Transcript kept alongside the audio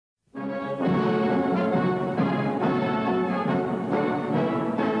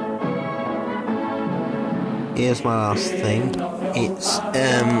here's my last thing. It's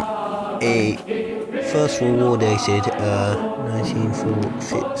a First World War dated,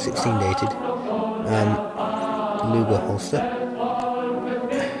 1916 dated, Luger holster.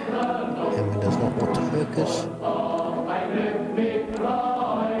 Camera does not want to focus.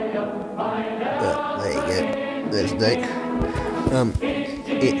 But there you go, there's the date.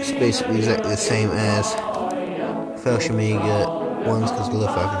 It's basically exactly the same as Fallschirmjager ones, because the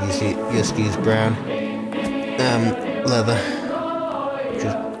left I just use brown leather, which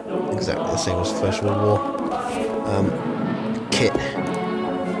is exactly the same as the First World War kit.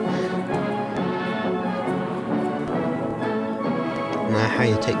 Now how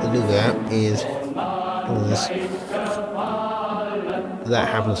you take the Luger out is this. That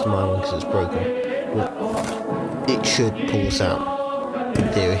happens to my one because it's broken, but it should pull this out in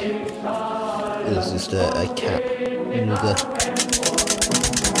theory. It's just a cap Luger.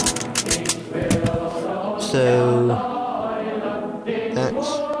 So that's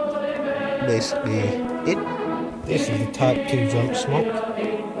basically it. This is the Type 2 jump smock.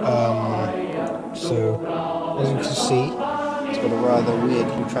 So as you can see, it's got a rather weird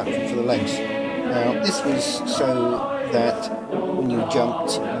contraption for the legs. Now this was so that when you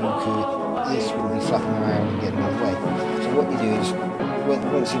jumped, this wouldn't be flapping around and getting in the way. So what you do is,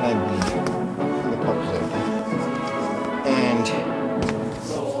 once you land, the pocket's open, and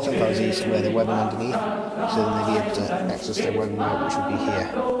sometimes they used to wear their weapon underneath, so then they'd be able to access their weapon mode, which would be here.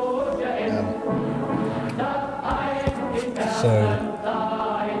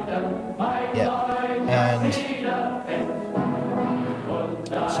 And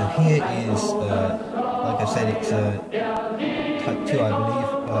so here is, like I said, it's a Type 2, I believe,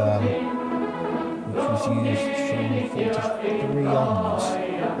 which was used from 43 onwards.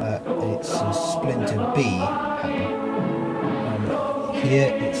 It's a Splinter B pattern. Here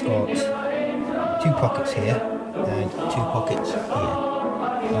it's got 2 pockets here and 2 pockets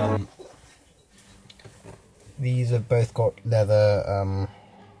here. These have both got leather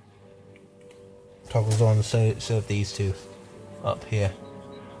toggles on, so have these two up here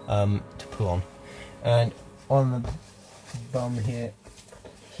to pull on. And on the bum here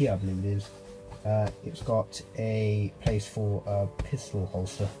I believe it is, it's got a place for a pistol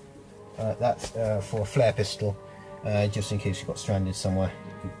holster. That's for a flare pistol, just in case you got stranded somewhere,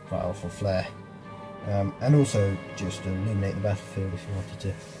 you could fire off a flare. And also just to illuminate the battlefield if you wanted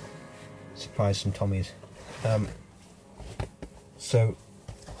to surprise some Tommies. So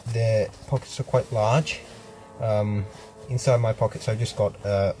the pockets are quite large. Inside my pockets I just got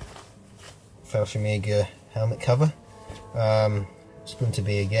a Fallschirmjager helmet cover, Splinter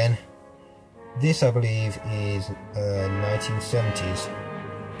B again. This I believe is 1970s,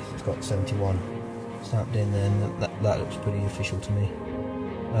 it's got 71 stamped in there, and that looks pretty official to me.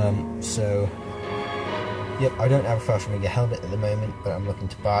 So yep, I don't have a Fallschirmjager helmet at the moment, but I'm looking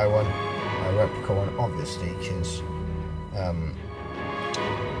to buy one, a replica one obviously, because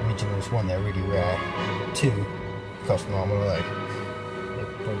originals, one, they're really rare, 2, cost an arm and a leg. They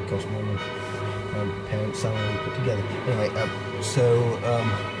probably cost more than parents salary put together. Anyway,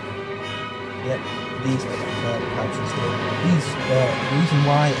 yeah, these pouches here. The reason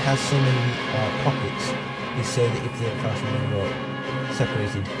why it has so many pockets is so that if the Fallschirmjager got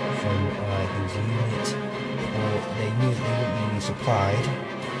separated from his unit, or they knew that they wouldn't be resupplied,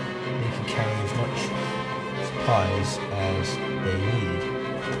 they can carry as much supplies as they need.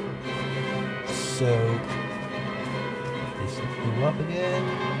 So this will go up again.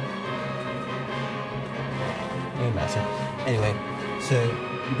 No matter. Anyway, so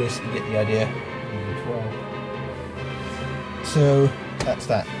you basically get the idea. So that's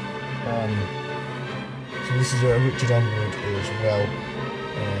that. So this is a Richard Underwood as well,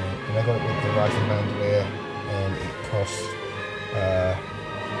 and I got it with the rifle bandolier, and it cost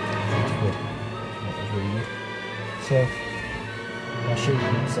 80 quid. That was really good. So I'll show you the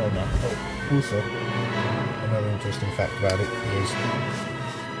inside now. Oh, also, another interesting fact about it is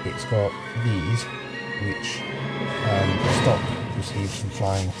it's got these, which stop receives from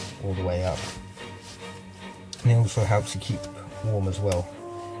flying all the way up, and it also helps you keep warm as well.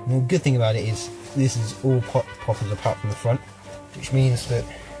 And the good thing about it is this is all poppers apart from the front, which means that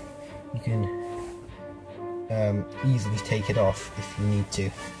you can easily take it off if you need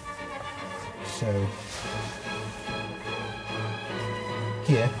to. So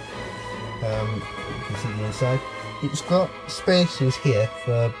here you can see the inside. It's got spaces here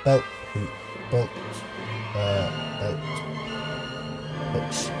for belt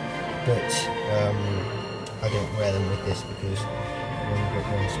hooks, but I don't wear them with this because I've only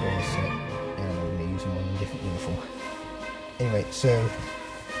got one spare set and I'm going to use them on a different uniform. Anyway, so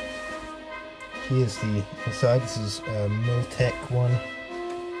here's the inside. This is a Miltech one,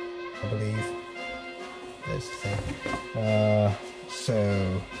 I believe. There's the thing.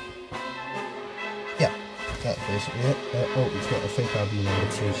 So yeah, that's basically it. Oh, it's got a fake RB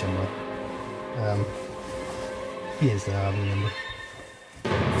number too somewhere. Here's the RB number.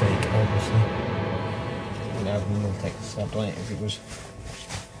 Fake, obviously. Wouldn't have the Miltech stamped on it if it was.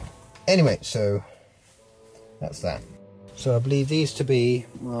 Anyway, so that's that. So I believe these to be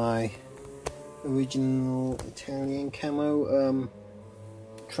my original Italian camo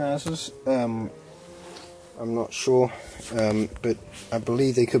trousers. I'm not sure, but I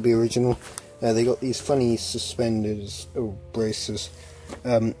believe they could be original. They got these funny suspenders or braces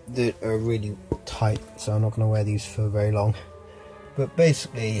that are really tight, so I'm not going to wear these for very long. But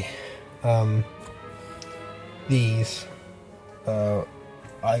basically, these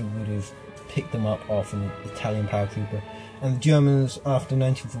I would have picked them up off an Italian paratrooper, and the Germans, after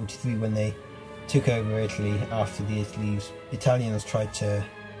 1943, when they took over Italy, after the Italians tried to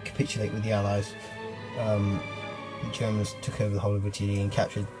capitulate with the Allies, the Germans took over the whole of Italy and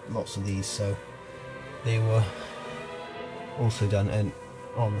captured lots of these, so they were also done. And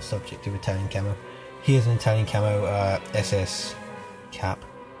on the subject of Italian camo, here's an Italian camo SS cap,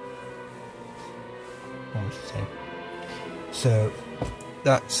 almost the same. So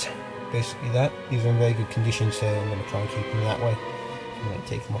that's basically that. These are in very good condition, so I'm going to try and keep them that way. I'm going to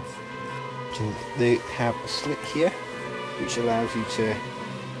take them off. So they have a slit here, which allows you to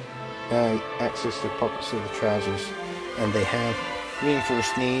access the pockets of the trousers, and they have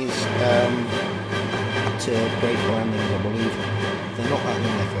reinforced knees to brake landings, I believe. They're not that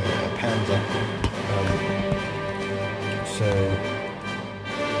long, like a Panzer. So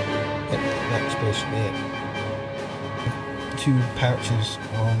that's basically it. Two pouches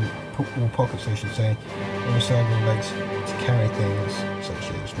or pockets, I should say, on the side of the legs to carry things such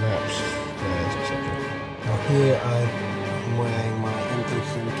as maps, flares, etc. Now here I'm wearing my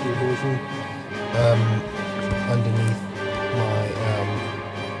M37 version underneath my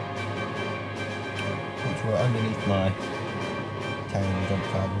which were underneath my Italian jump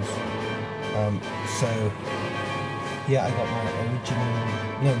trousers. So yeah, I got my original,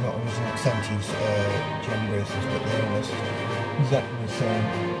 no, not original, 70s German braces, but they're almost exactly the same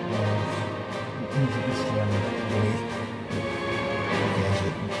as this one, I believe.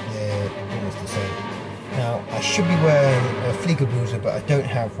 They're almost the same. Now, I should be wearing a Fliegerbluser, but I don't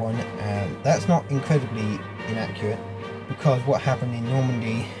have one, and that's not incredibly inaccurate, because what happened in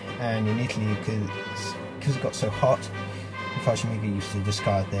Normandy and in Italy, because it got so hot, the Fallschirmjager used to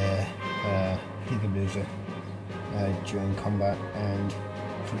discard their Fliegerbluser during combat. And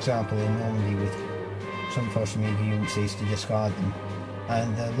for example, in Normandy, with some Fallschirmjager units, they used to discard them,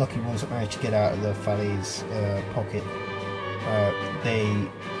 and the lucky ones that managed to get out of the Fallai's pocket,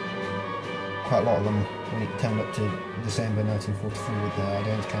 quite a lot of them, when it turned up to December 1944 with the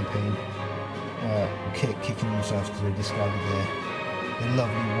Ardennes campaign, kicking themselves because they discarded their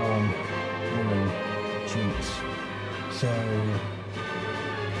lovely warm woolen tunics. So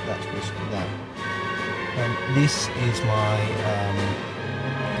that's basically that. This is my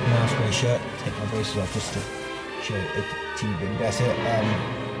mouse grey shirt. Take my braces off just to show it a teeny bit better.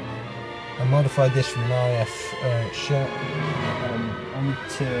 I modified this from an RF shirt.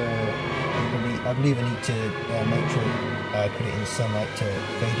 I believe I need to make sure I put it in the sunlight to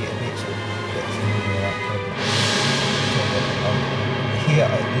fade it a bit so it gets more out covered. So, here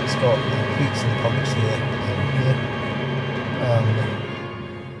it's got the pleats in the pockets here and here.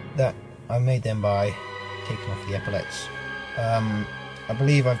 That I made them by taking off the epaulets. I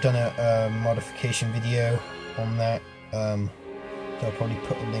believe I've done a modification video on that, so I'll probably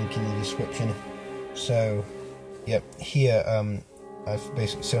put a link in the description. So yep, here I've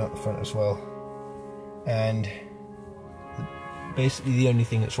basically sewn up the front as well, and basically the only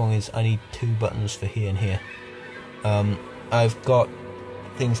thing that's wrong is I need two buttons for here and here. I've got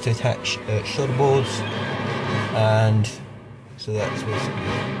things to attach shoulder boards, and so that's basically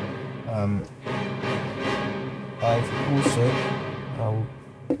it. I've also,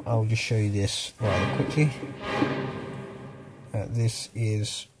 I'll just show you this rather quickly. This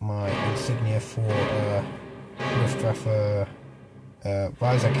is my insignia for Luftwaffe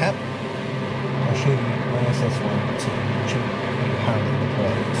visor cap. I'll show you my SS one to show you how it would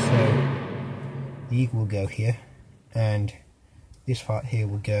work. So the eagle will go here, and this part here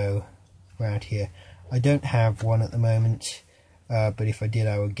will go around here. I don't have one at the moment, but if I did,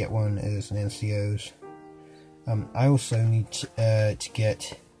 I would get one as an NCOs. I also need to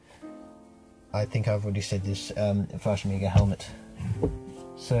get, I think I've already said this, a Fallschirmjager helmet.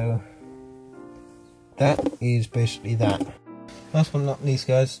 So that is basically that. Last but not least,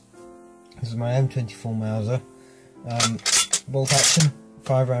 guys, This is my M24 Mauser, bolt action,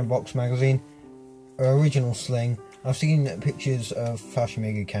 5-round box magazine, original sling. I've seen pictures of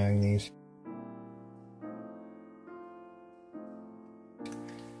Fallschirmjager carrying these.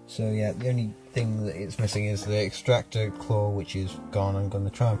 So yeah, the only thing that it's missing is the extractor claw, which is gone. I'm going to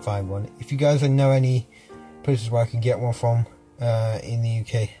try and find one. If you guys know any places where I can get one from in the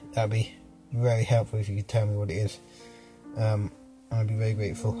UK, that'd be very helpful if you could tell me what it is. I'd be very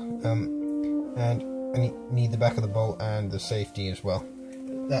grateful. And I need the back of the bolt and the safety as well.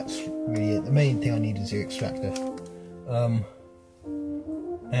 That's really it. The main thing I need is the extractor.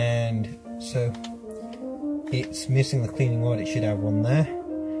 And so it's missing the cleaning rod. It should have one there.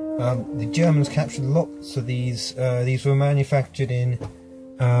 The Germans captured a lot, so these were manufactured in.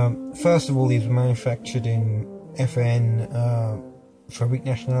 First of all, these were manufactured in FN Fabrique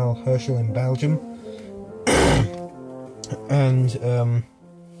Nationale Herschel in Belgium,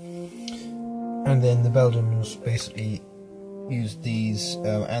 and then the Belgians basically used these,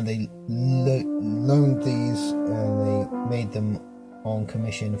 and they loaned these, and they made them on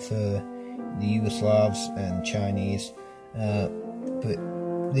commission for the Yugoslavs and Chinese, but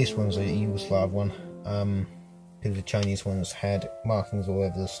this one's a Yugoslav one, because the Chinese ones had markings all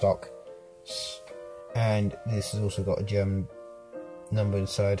over the stock, and this has also got a German number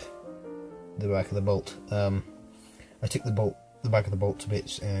inside the back of the bolt. I took the back of the bolt to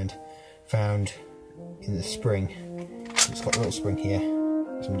bits and found in the spring, it's got a little spring here,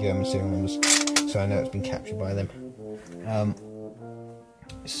 some German serial numbers, so I know it's been captured by them.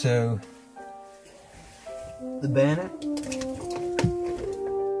 So the bayonet.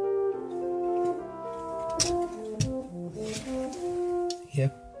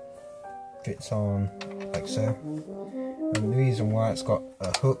 Here fits on like so, and the reason why it's got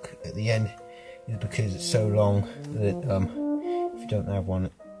a hook at the end is because it's so long that if you don't have one,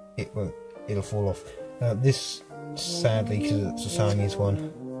 it'll fall off. This, sadly, because it's a Siamese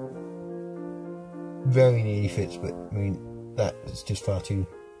one, very nearly fits, but I mean that is just far too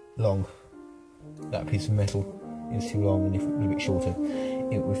long. That piece of metal is too long, and if it was a bit shorter,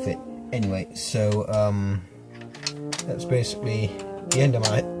 it would fit. Anyway, so that's basically the end of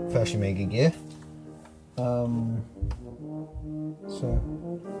my Fallschirmjager gear. So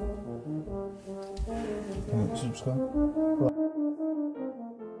comment, subscribe.